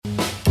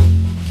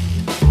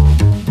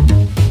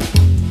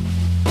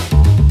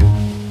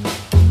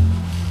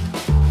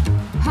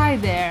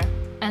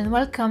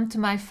and welcome to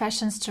my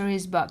Fashion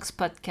Stories Box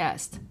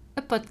podcast,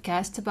 a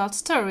podcast about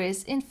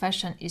stories in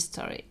fashion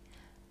history.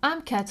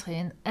 I'm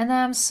Catherine, and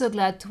I'm so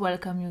glad to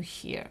welcome you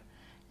here.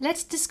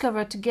 Let's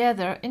discover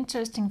together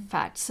interesting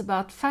facts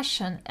about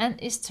fashion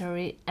and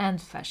history and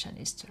fashion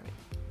history.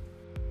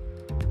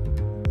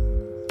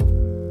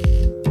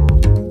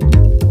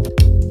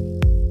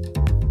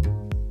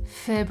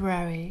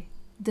 February,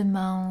 the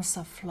month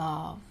of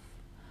love.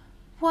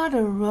 What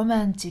a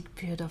romantic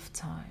period of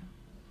time.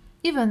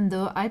 Even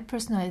though I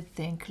personally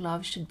think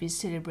love should be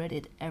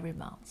celebrated every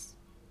month.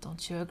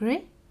 Don't you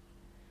agree?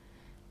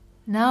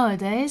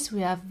 Nowadays,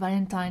 we have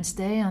Valentine's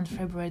Day on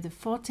February the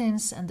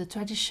 14th and the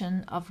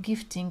tradition of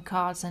gifting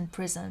cards and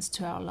presents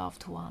to our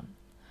loved one.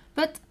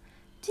 But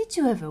did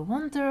you ever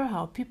wonder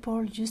how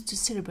people used to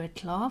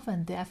celebrate love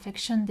and the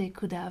affection they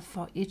could have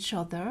for each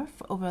other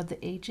over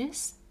the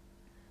ages?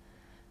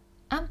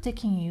 I'm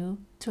taking you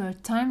to a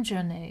time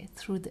journey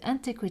through the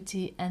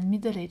antiquity and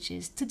Middle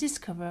Ages to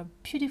discover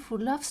beautiful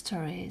love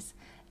stories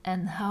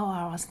and how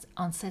our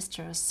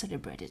ancestors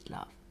celebrated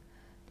love.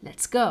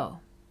 Let's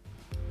go!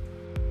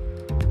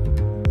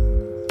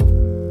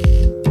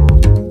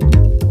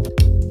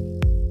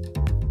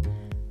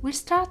 We'll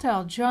start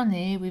our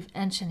journey with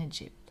ancient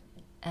Egypt,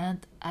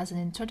 and as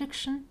an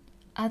introduction,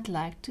 I'd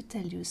like to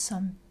tell you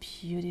some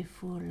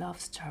beautiful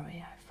love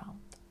story I found.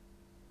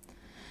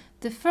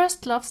 The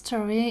first love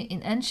story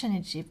in ancient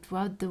Egypt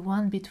was the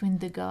one between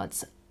the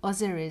gods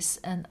Osiris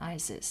and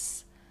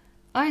Isis.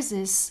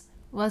 Isis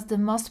was the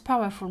most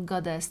powerful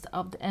goddess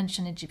of the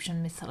ancient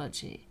Egyptian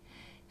mythology.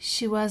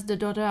 She was the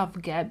daughter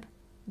of Geb,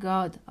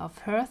 god of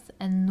earth,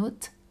 and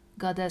Nut,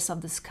 goddess of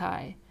the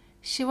sky.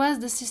 She was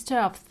the sister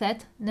of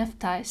Thet,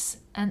 Nephthys,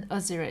 and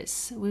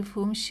Osiris, with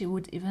whom she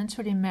would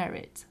eventually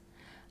marry.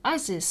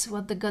 Isis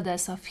was the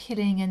goddess of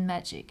healing and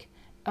magic.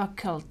 Her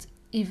cult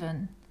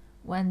even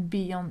went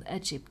beyond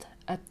Egypt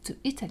up to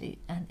Italy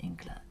and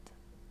England.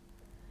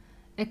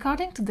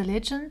 According to the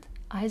legend,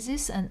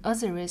 Isis and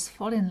Osiris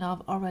fall in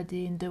love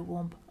already in the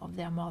womb of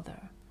their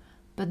mother.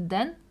 But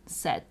then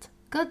Seth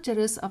got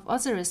jealous of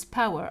Osiris'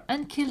 power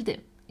and killed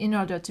him in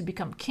order to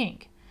become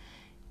king.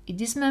 He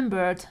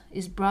dismembered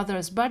his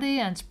brother's body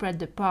and spread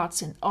the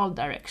parts in all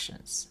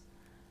directions.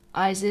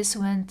 Isis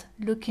went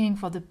looking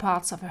for the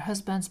parts of her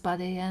husband's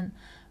body and,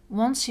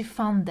 once she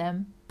found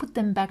them, put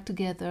them back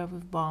together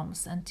with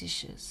bombs and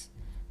tissues.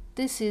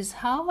 This is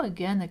how,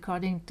 again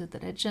according to the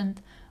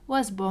legend,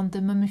 was born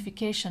the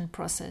mummification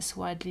process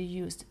widely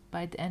used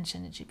by the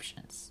ancient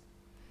Egyptians.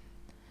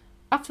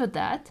 After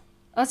that,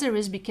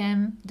 Osiris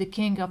became the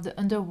king of the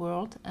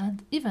underworld,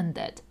 and even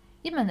dead,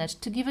 he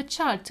managed to give a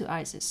child to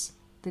Isis,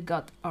 the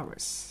god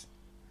Horus.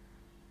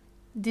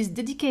 This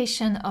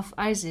dedication of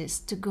Isis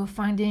to go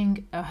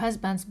finding her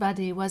husband's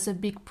body was a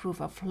big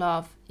proof of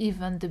love,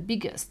 even the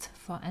biggest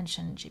for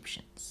ancient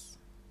Egyptians.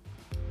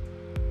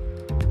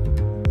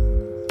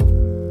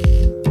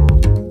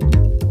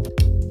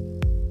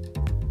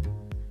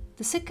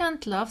 The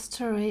second love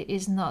story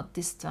is not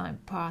this time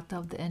part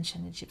of the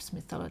ancient Egypt's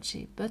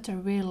mythology, but a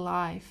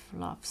real-life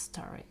love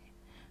story,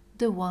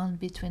 the one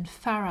between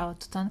Pharaoh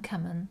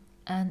Tutankhamun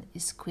and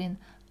his queen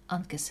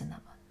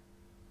Ankhesenamun.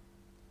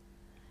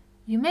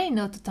 You may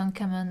know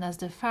Tutankhamun as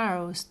the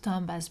pharaoh's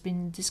tomb has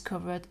been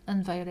discovered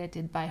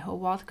unviolated by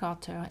Howard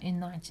Carter in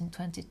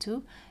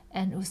 1922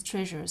 and whose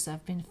treasures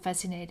have been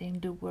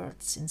fascinating the world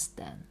since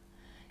then.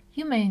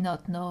 You may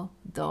not know,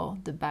 though,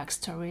 the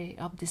backstory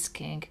of this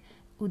king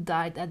who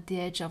died at the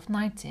age of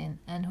 19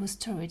 and whose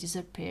story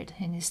disappeared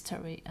in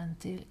history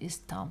until his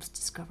tomb's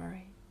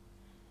discovery.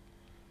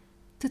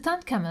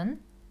 Tutankhamun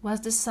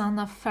was the son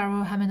of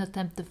Pharaoh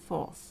Amenhotep IV,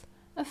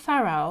 a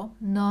pharaoh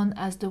known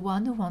as the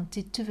one who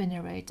wanted to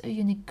venerate a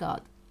unique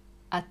god,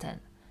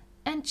 Aten,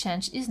 and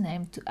changed his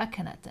name to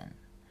Akhenaten.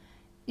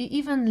 He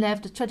even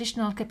left the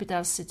traditional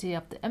capital city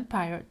of the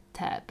empire,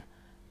 Thebe,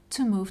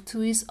 to move to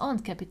his own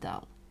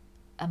capital,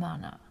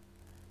 Amarna.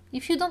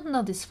 If you don't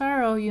know this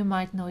pharaoh, you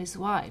might know his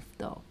wife,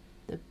 though,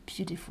 the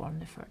beautiful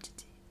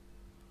Nefertiti.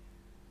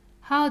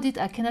 How did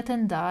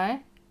Akhenaten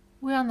die?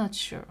 We are not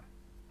sure.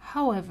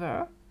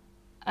 However,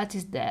 at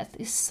his death,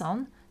 his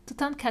son,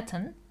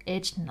 Tutankhaten,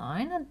 aged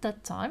 9 at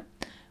that time,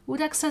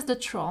 would access the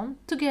throne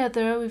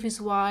together with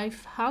his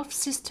wife,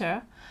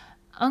 half-sister,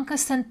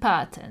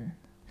 Ankhesenpaaten.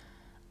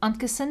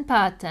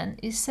 Ankhesenpaaten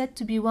is said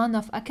to be one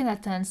of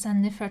Akhenaten's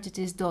and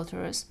Nefertiti's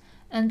daughters,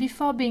 and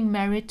before being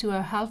married to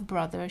her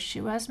half-brother,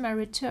 she was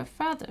married to her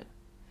father.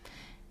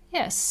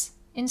 Yes,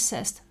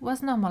 incest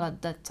was normal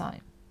at that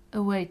time,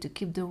 a way to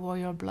keep the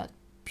royal blood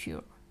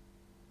pure.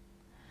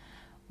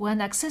 When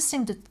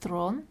accessing the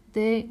throne,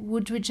 they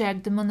would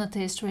reject the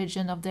monotheist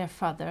religion of their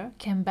father,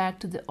 came back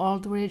to the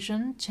old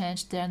religion,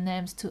 changed their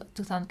names to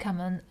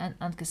Tutankhamun and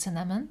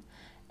Ankhesenamun,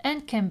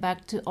 and came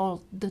back to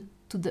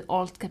the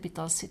old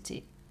capital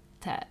city,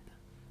 Thebe.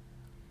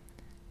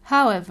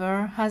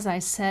 However, as I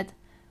said,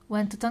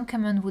 when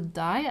Tutankhamun would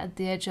die at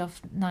the age of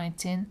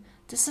 19,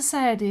 the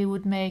society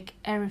would make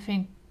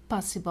everything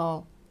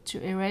possible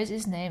to erase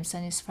his names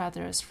and his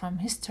father's from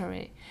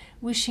history,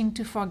 wishing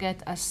to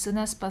forget as soon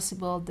as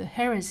possible the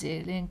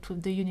heresy linked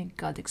with the unique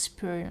God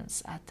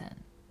experience at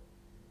Athens.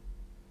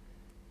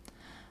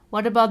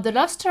 What about the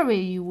love story,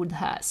 you would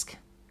ask?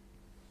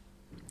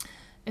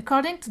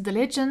 According to the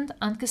legend,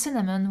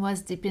 Ankhesenamun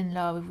was deep in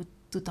love with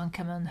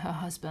Tutankhamun, her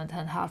husband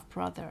and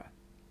half-brother.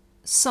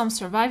 Some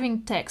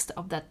surviving texts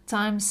of that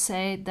time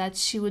say that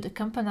she would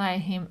accompany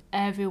him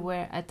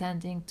everywhere,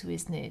 attending to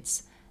his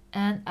needs.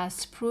 And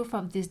as proof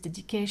of this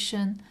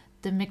dedication,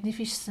 the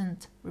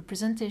magnificent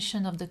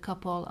representation of the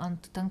couple on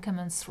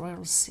Tutankhamun's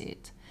royal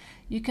seat.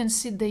 You can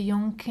see the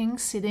young king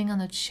sitting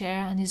on a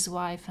chair and his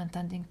wife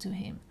attending to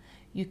him.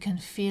 You can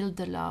feel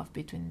the love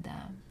between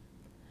them.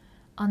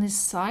 On his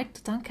side,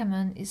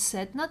 Tutankhamun is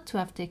said not to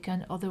have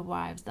taken other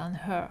wives than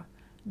her,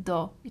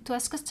 though it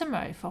was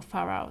customary for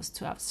pharaohs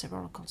to have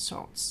several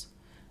consorts.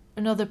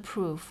 Another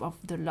proof of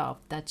the love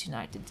that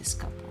united this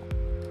couple.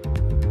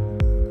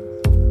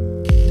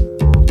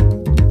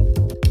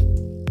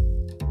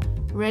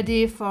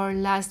 Ready for our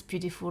last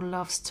beautiful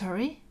love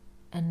story?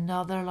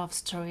 Another love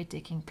story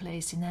taking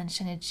place in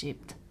ancient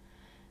Egypt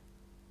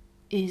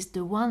is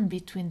the one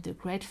between the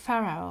great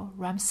pharaoh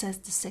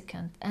Ramses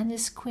II and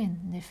his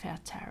queen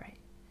Nefertari.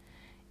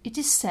 It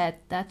is said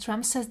that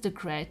Ramses the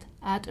Great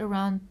had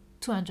around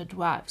 200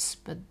 wives,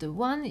 but the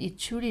one he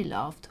truly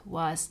loved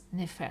was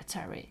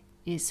Nefertari,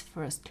 his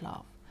first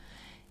love.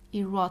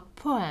 He wrote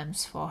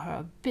poems for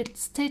her, built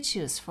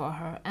statues for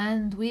her,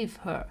 and with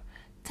her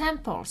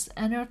temples,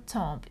 and her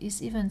tomb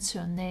is even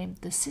surnamed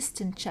the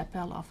Sistine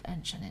Chapel of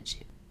ancient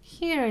Egypt.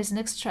 Here is an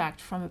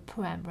extract from a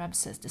poem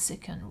Ramses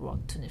II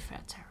wrote to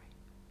Nefertari.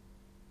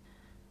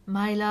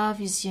 My love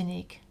is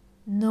unique.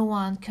 No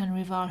one can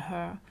rival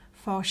her,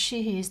 for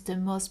she is the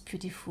most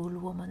beautiful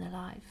woman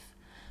alive.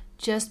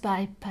 Just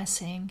by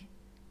passing,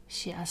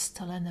 she has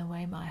stolen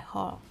away my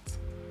heart.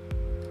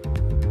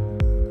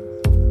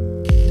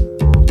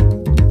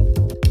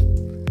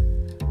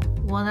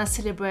 Wanna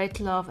celebrate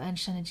love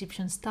ancient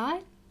Egyptian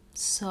style?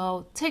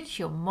 So take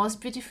your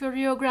most beautiful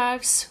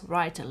hieroglyphs,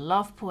 write a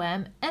love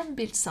poem, and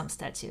build some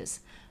statues.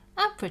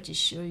 I'm pretty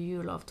sure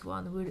your loved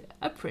one will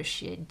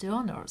appreciate the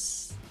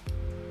honors.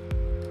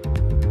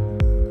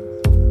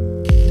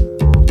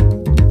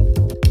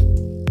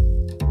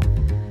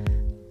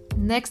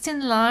 Next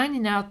in line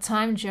in our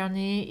time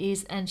journey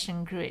is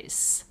ancient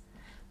Greece.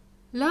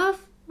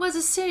 Love was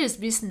a serious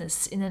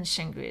business in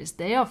ancient Greece.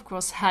 They, of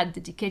course, had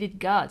dedicated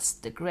gods,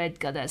 the great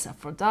goddess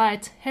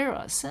Aphrodite,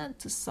 Eros, and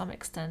to some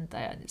extent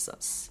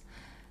Dionysus.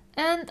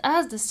 And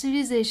as the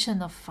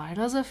civilization of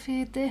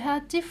philosophy, they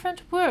had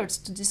different words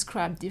to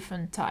describe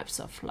different types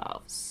of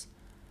loves.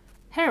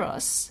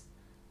 Eros,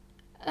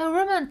 a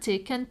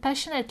romantic and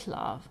passionate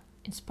love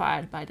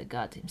inspired by the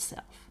god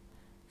himself.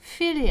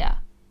 Philia,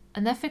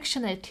 an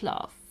affectionate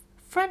love,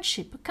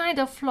 friendship, a kind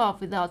of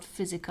love without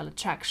physical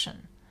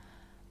attraction.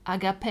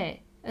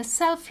 Agape, a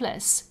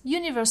selfless,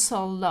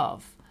 universal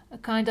love, a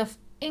kind of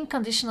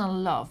unconditional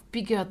love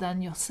bigger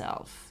than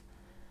yourself.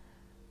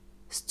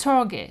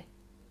 Storge,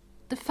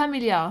 the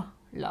familiar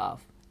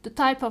love, the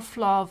type of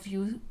love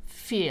you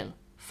feel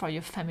for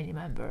your family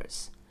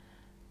members.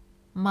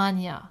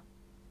 Mania,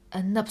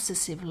 an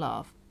obsessive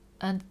love,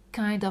 and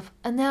kind of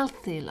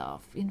unhealthy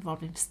love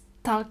involving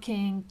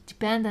stalking,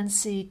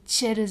 dependency,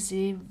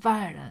 jealousy,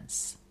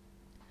 violence.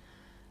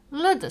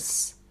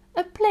 Ludus,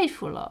 a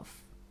playful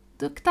love,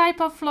 the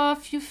type of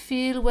love you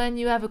feel when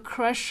you have a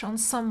crush on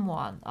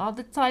someone, or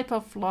the type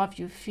of love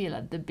you feel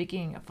at the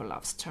beginning of a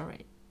love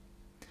story.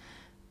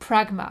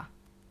 Pragma,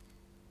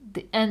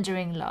 the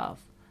enduring love,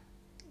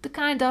 the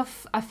kind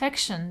of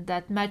affection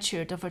that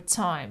matured over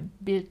time,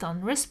 built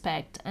on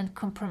respect and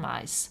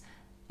compromise,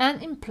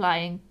 and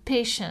implying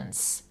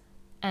patience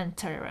and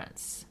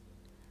tolerance.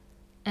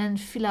 And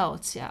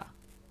Philautia,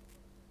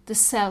 the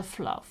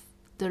self-love,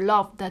 the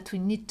love that we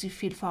need to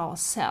feel for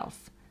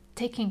ourselves,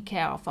 taking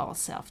care of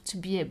ourselves to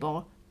be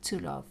able to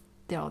love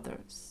the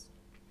others.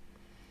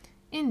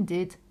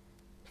 Indeed,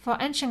 for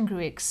ancient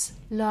Greeks,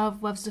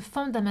 love was the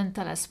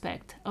fundamental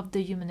aspect of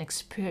the human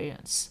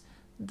experience,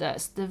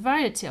 thus the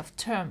variety of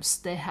terms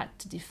they had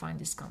to define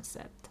this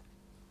concept.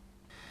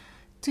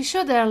 To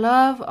show their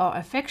love or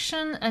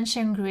affection,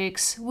 ancient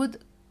Greeks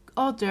would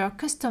order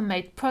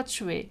custom-made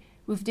pottery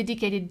with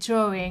dedicated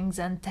drawings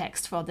and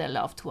text for their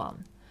loved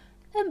one,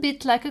 a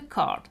bit like a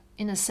card,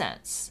 in a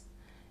sense.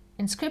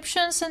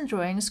 Inscriptions and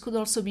drawings could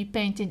also be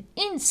painted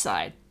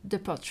inside the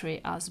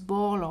pottery as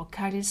bowls or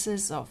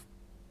chalices of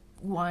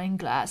wine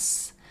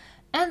glass,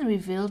 and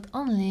revealed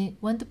only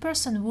when the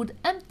person would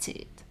empty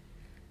it.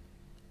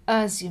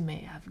 As you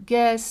may have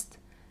guessed,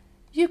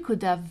 you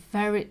could have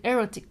very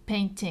erotic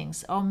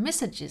paintings or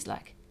messages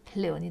like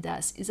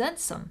Leonidas is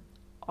handsome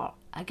or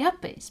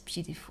Agape is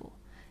beautiful,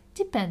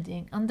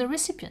 depending on the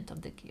recipient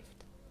of the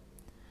gift.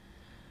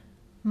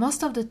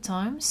 Most of the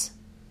times,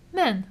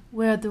 men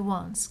were the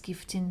ones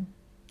gifting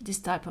this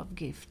type of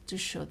gift to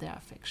show their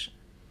affection.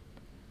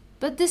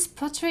 But this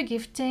pottery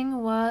gifting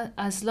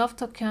as love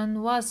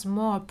token was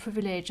more a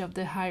privilege of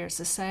the higher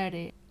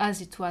society,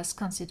 as it was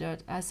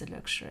considered as a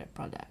luxury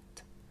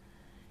product.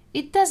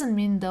 It doesn't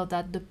mean though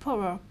that the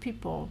poorer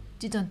people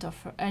didn't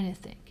offer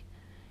anything.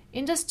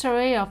 In the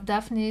story of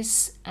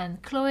Daphnis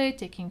and Chloe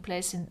taking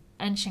place in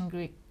ancient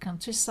Greek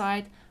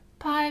countryside,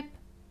 pipe,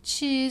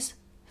 cheese,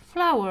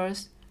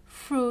 flowers,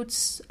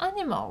 fruits,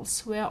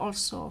 animals were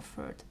also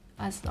offered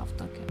as love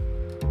token.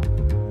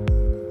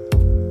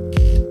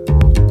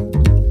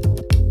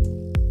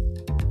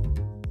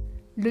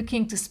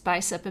 Looking to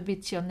spice up a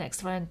bit your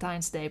next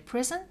Valentine's Day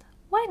present?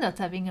 Why not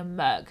having a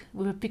mug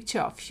with a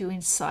picture of you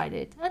inside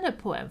it and a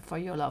poem for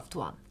your loved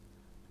one,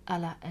 a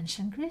la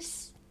ancient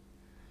Greece?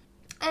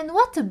 And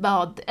what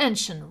about the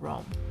ancient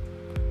Rome?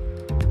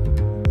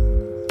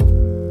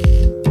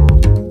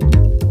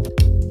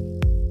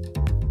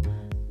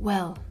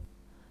 Well,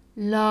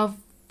 love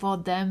for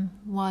them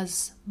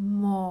was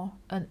more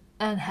an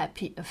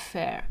unhappy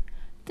affair.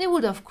 They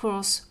would, of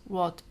course,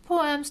 write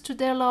poems to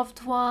their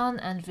loved one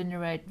and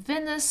venerate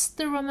Venus,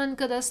 the Roman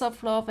goddess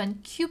of love,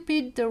 and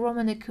Cupid, the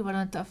Roman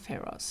equivalent of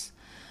Eros.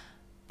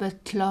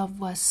 But love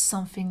was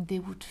something they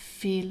would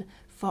feel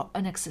for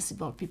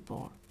inaccessible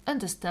people.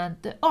 Understand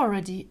the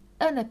already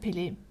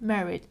unhappily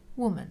married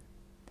woman.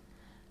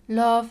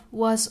 Love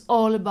was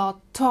all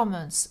about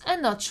torments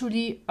and not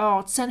truly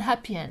arts and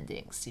happy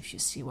endings, if you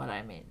see what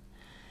I mean.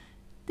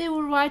 They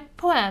would write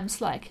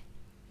poems like,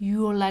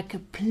 "You're like a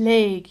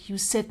plague, you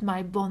set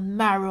my bone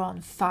marrow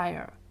on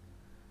fire."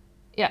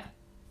 Yeah,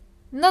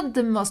 not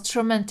the most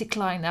romantic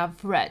line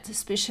I've read,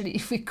 especially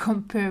if we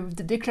compare with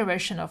the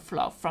declaration of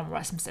love from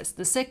Ramses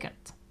II.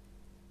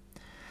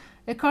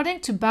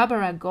 According to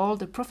Barbara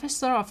Gold, a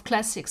professor of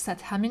classics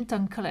at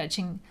Hamilton College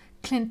in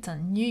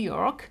Clinton, New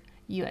York,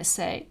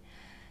 USA,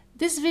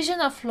 this vision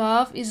of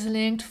love is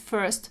linked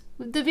first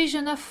with the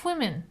vision of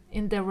women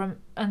in the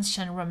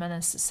ancient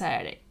Roman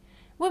society.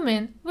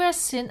 Women were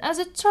seen as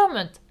a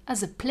torment,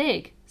 as a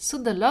plague, so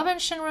the love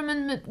ancient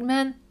Roman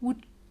men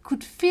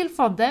could feel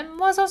for them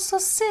was also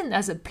seen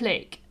as a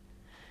plague.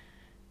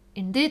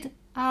 Indeed,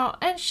 our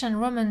ancient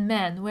Roman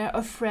men were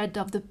afraid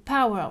of the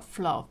power of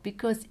love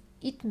because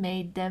it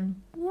made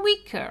them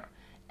weaker,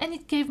 and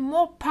it gave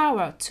more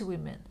power to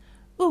women,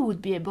 who would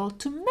be able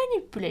to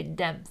manipulate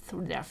them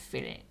through their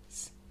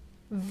feelings.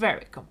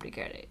 Very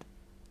complicated.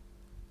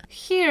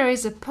 Here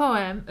is a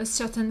poem a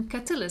certain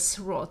Catullus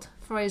wrote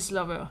for his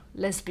lover,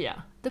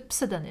 Lesbia, the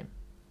pseudonym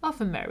of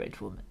a married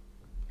woman.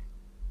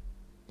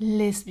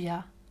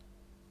 Lesbia,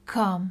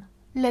 come,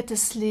 let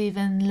us live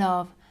and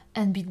love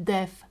and be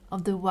deaf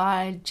of the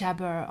wild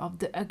jabber of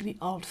the ugly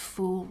old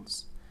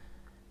fools.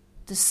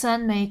 The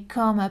sun may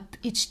come up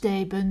each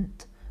day,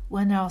 but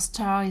when our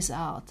star is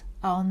out,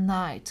 our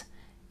night,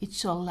 it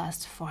shall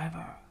last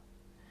forever.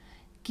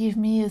 Give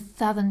me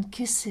 1,000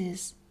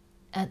 kisses,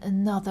 and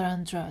another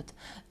 100,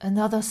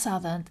 another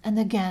 1,000, and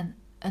again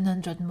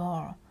 100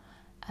 more.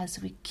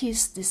 As we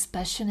kiss this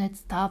passionate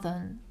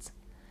 1,000,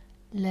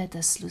 let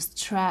us lose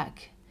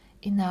track.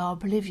 In our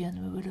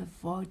oblivion we will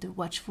avoid the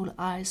watchful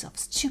eyes of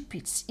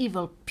stupid,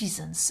 evil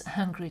peasants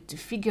hungry to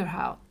figure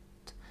out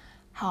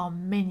how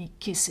many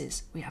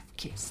kisses we have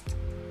kissed.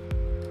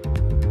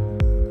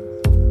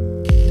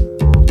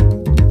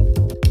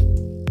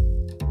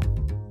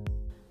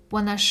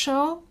 Wanna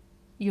show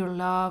your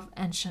love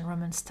ancient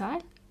Roman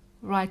style?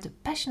 Write a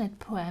passionate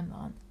poem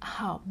on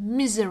how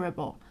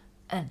miserable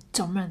and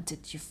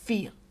tormented you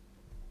feel.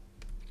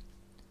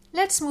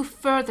 Let's move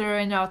further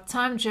in our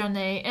time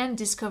journey and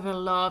discover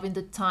love in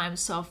the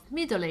times of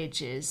Middle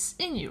Ages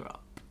in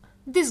Europe.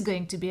 This is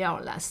going to be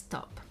our last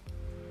stop.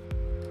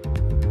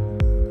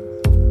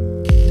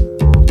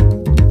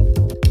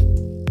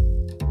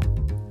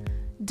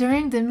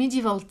 During the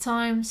medieval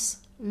times,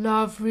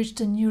 love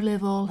reached a new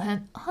level,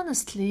 and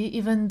honestly,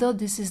 even though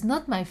this is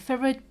not my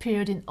favorite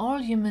period in all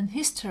human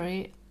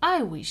history,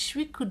 I wish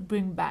we could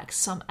bring back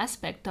some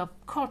aspect of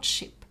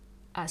courtship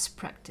as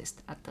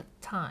practiced at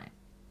that time.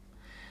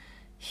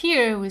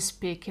 Here we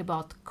speak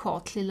about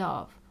courtly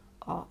love,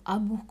 or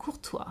amour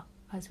courtois,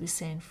 as we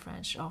say in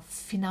French, or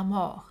fin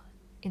amour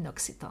in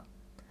Occitan.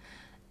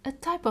 A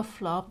type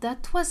of love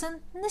that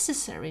wasn't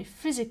necessarily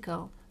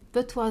physical,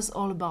 but was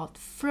all about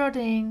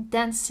flirting,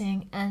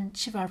 dancing, and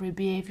chivalry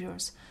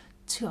behaviors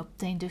to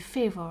obtain the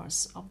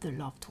favors of the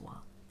loved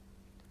one.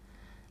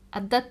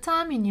 At that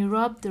time in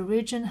Europe, the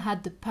religion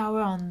had the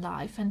power on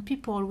life, and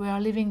people were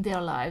living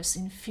their lives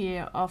in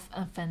fear of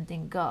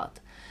offending God.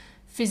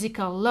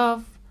 Physical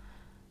love,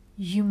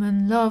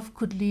 human love,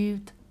 could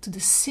lead to the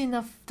sin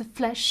of the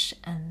flesh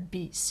and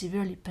be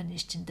severely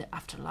punished in the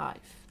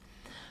afterlife.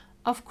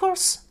 Of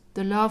course,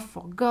 the love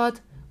for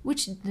God,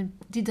 which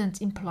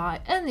didn't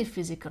imply any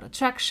physical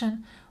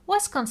attraction,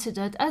 was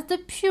considered as the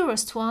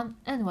purest one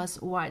and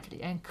was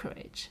widely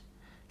encouraged.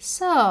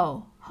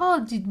 So, how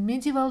did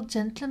medieval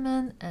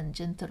gentlemen and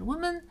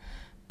gentlewomen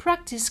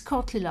practice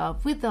courtly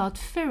love without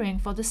fearing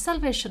for the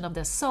salvation of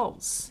their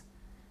souls?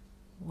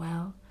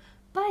 Well,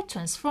 by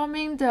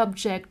transforming the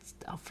object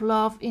of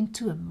love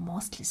into a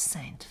mostly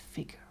saint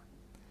figure.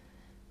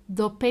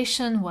 Though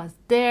patience was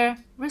there,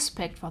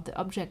 respect for the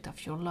object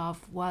of your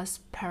love was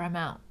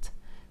paramount.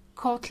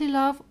 Courtly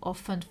love,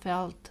 often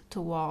felt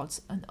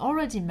towards an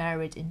already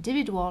married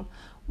individual,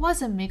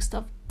 was a mix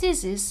of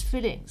disease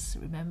feelings.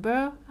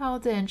 Remember how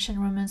the ancient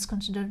Romans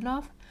considered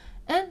love?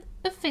 And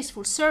a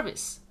faithful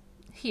service.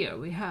 Here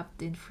we have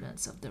the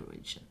influence of the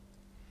religion.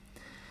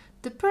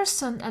 The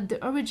person at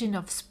the origin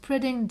of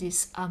spreading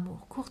this amour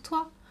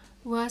courtois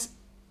was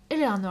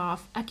Eleanor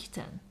of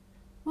Aquitaine,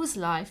 whose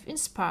life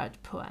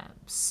inspired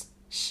poems.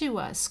 She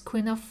was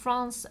Queen of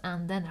France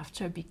and then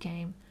after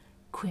became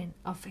Queen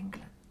of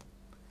England.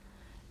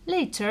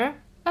 Later,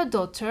 her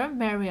daughter,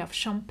 Mary of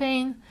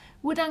Champagne,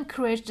 would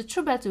encourage the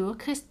troubadour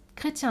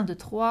Chrétien de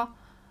Troyes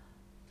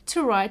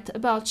to write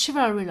about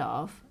chivalry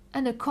love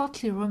and a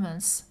courtly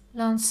romance,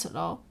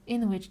 Lancelot,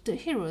 in which the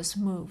hero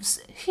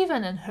moves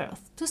heaven and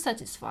earth to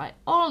satisfy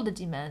all the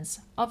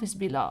demands of his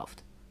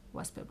beloved,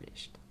 was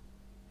published.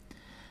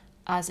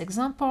 As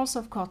examples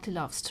of courtly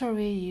love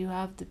story, you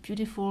have the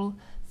beautiful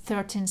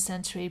 13th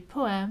century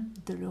poem,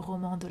 Le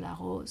Roman de la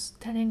Rose,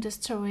 telling the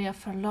story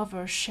of a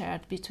lover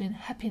shared between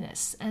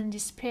happiness and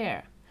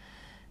despair.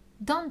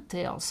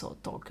 Dante also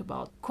talked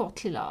about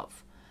courtly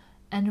love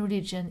and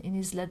religion in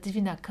his La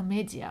Divina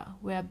Commedia,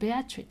 where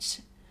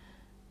Beatrice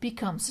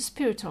becomes a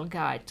spiritual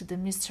guide to the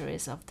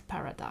mysteries of the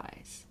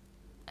paradise.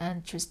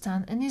 And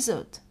Tristan and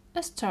Isolde,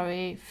 a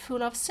story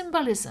full of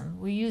symbolism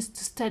we used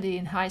to study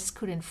in high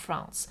school in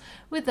France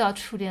without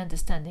fully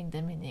understanding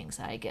the meanings,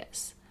 I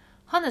guess.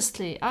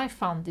 Honestly, I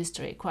found this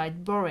story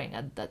quite boring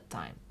at that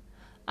time.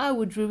 I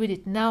would reread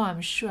it now,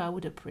 I'm sure I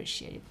would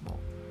appreciate it more.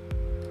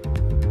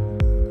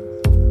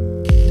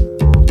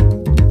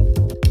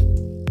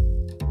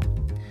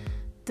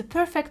 The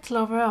perfect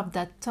lover of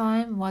that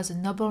time was a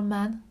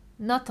nobleman,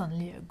 not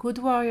only a good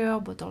warrior,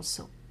 but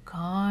also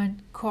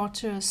kind,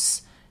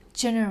 courteous,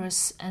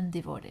 generous, and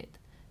devoted.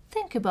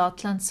 Think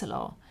about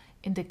Lancelot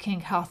in the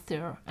King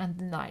Arthur and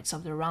the Knights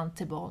of the Round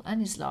Table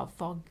and his love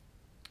for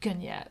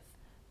Guenièvre,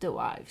 the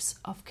wives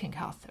of King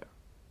Arthur.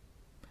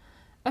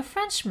 A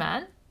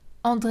Frenchman,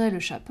 André Le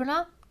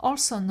Chapelain,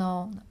 also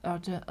known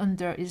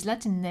under his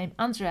Latin name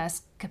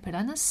Andreas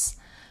Capellanus,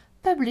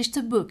 published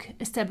a book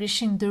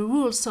establishing the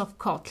rules of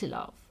courtly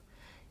love.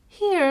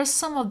 Here are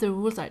some of the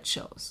rules I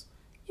chose.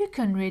 You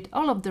can read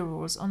all of the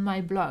rules on my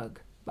blog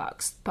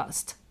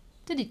post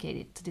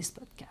dedicated to this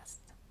podcast.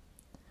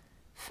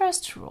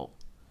 First rule: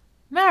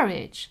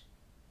 marriage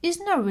is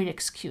no real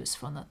excuse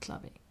for not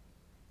loving.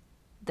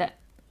 Then,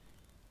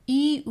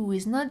 he who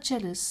is not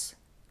jealous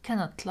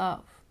cannot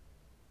love.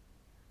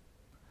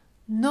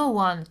 No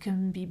one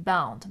can be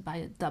bound by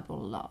a double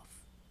love.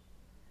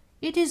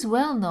 It is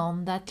well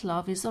known that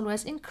love is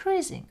always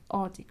increasing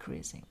or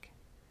decreasing.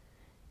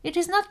 It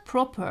is not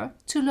proper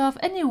to love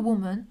any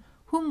woman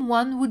whom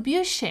one would be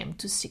ashamed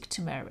to seek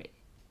to marry.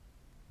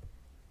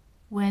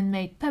 When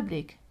made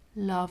public,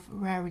 love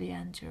rarely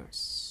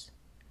endures.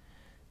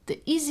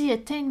 The easy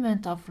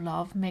attainment of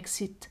love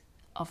makes it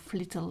of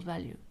little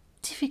value.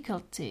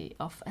 Difficulty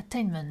of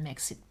attainment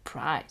makes it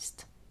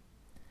prized.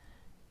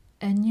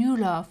 A new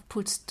love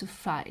puts to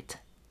flight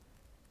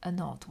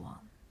an old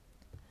one.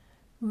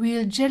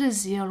 Real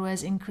jealousy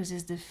always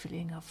increases the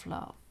feeling of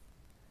love.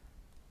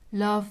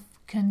 Love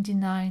can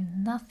deny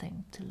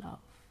nothing to love.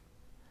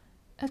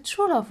 A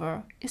true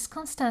lover is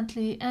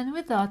constantly and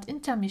without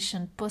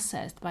intermission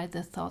possessed by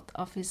the thought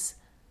of his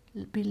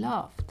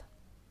beloved.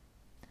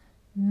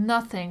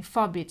 Nothing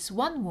forbids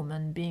one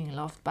woman being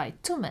loved by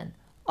two men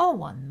or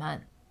one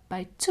man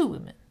by two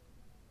women.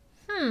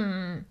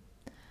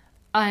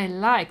 I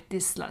like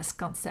this last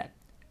concept.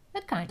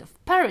 A kind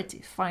of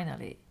parity,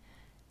 finally.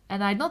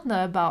 And I don't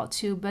know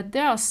about you, but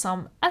there are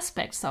some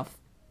aspects of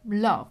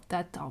love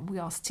that we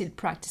are still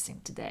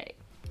practicing today.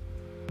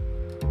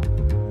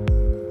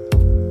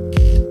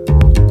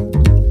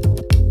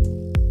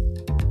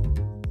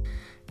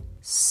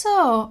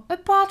 So,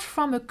 apart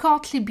from a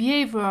courtly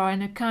behavior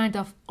and a kind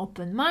of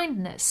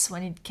open-mindedness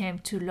when it came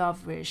to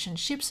love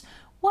relationships,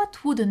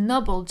 what would a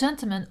noble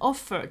gentleman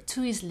offer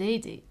to his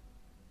lady?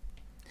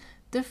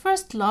 The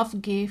first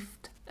love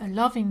gift a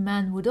loving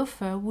man would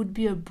offer would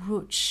be a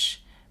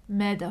brooch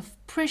made of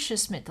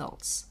precious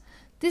metals.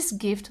 This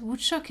gift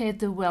would showcase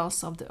the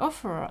wealth of the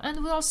offerer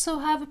and would also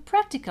have a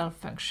practical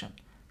function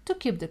to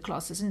keep the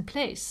clothes in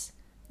place.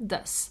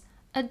 Thus,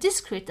 a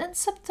discreet and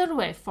subtle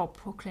way for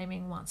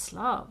proclaiming one's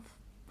love.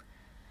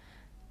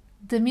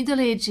 The Middle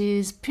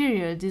Ages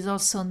period is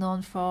also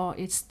known for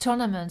its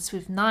tournaments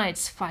with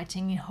knights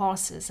fighting in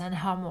horses and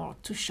armor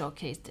to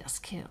showcase their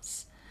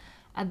skills.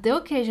 At the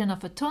occasion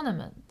of a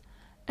tournament,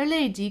 a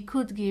lady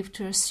could give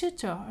to her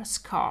suitor a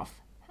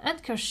scarf,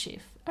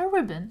 handkerchief, a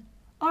ribbon,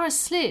 or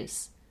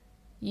sleeves.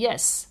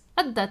 Yes,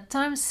 at that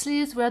time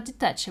sleeves were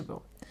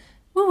detachable.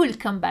 We will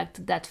come back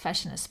to that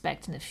fashion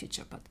aspect in a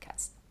future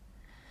podcast.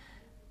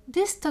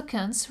 These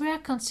tokens were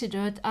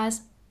considered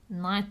as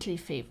knightly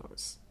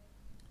favors.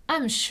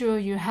 I'm sure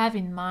you have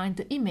in mind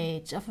the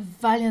image of a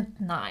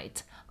valiant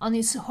knight on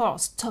his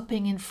horse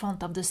stopping in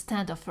front of the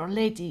stand of her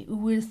lady who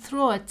will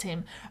throw at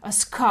him a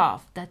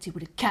scarf that he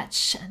will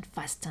catch and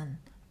fasten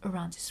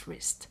around his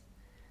wrist.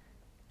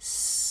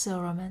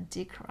 So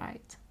romantic,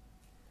 right?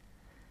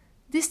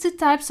 These two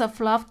types of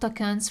love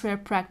tokens were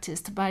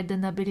practiced by the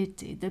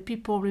nobility, the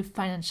people with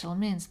financial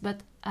means,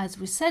 but as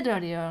we said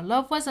earlier,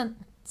 love wasn't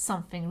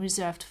something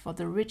reserved for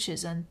the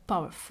riches and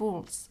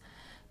powerfuls.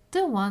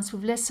 The ones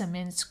with lesser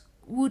means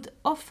would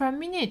offer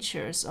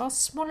miniatures or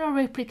smaller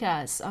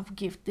replicas of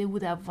gifts they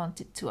would have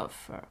wanted to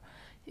offer.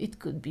 It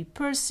could be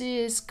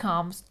purses,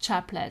 combs,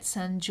 chaplets,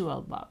 and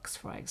jewel box,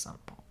 for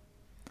example.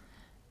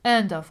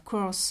 And of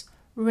course,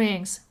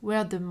 rings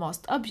were the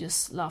most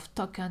obvious love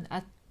token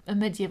a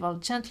medieval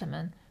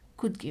gentleman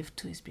could give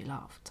to his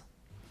beloved.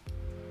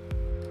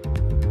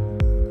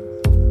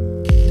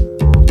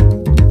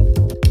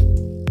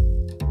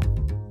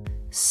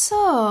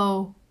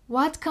 So,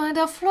 what kind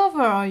of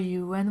lover are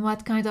you, and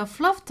what kind of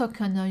love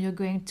token are you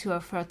going to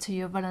offer to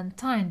your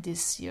Valentine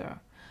this year?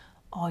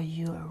 Are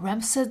you a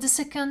Ramses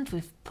II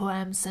with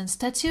poems and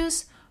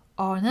statues,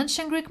 or an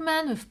ancient Greek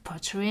man with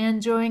pottery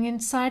and drawing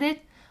inside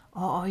it,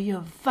 or are you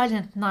a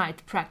valiant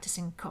knight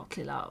practicing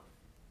courtly love?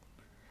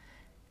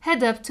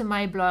 Head up to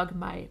my blog,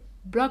 my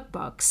blog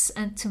box,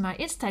 and to my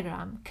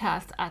Instagram,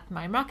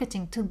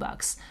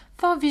 @mymarketingtoolbox,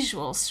 for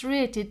visuals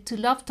related to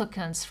love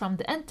tokens from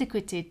the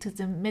antiquity to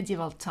the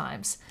medieval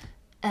times.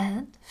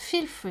 And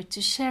feel free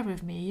to share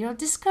with me your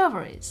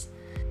discoveries.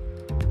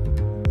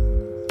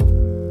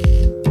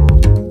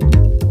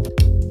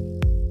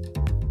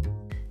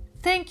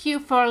 Thank you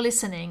for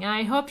listening.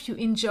 I hope you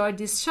enjoyed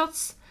this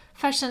short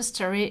fashion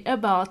story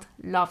about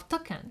love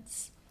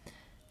tokens.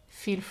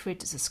 Feel free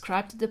to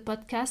subscribe to the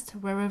podcast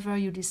wherever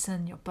you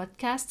listen your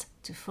podcast,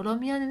 to follow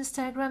me on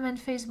Instagram and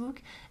Facebook,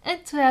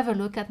 and to have a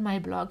look at my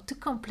blog to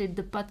complete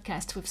the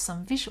podcast with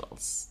some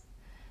visuals.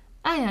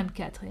 I am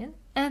Catherine,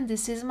 and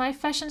this is my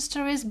Fashion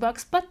Stories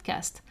Box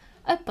podcast,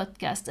 a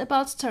podcast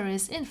about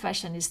stories in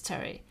fashion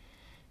history.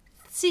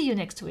 See you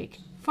next week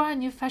for a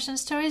new Fashion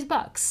Stories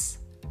Box.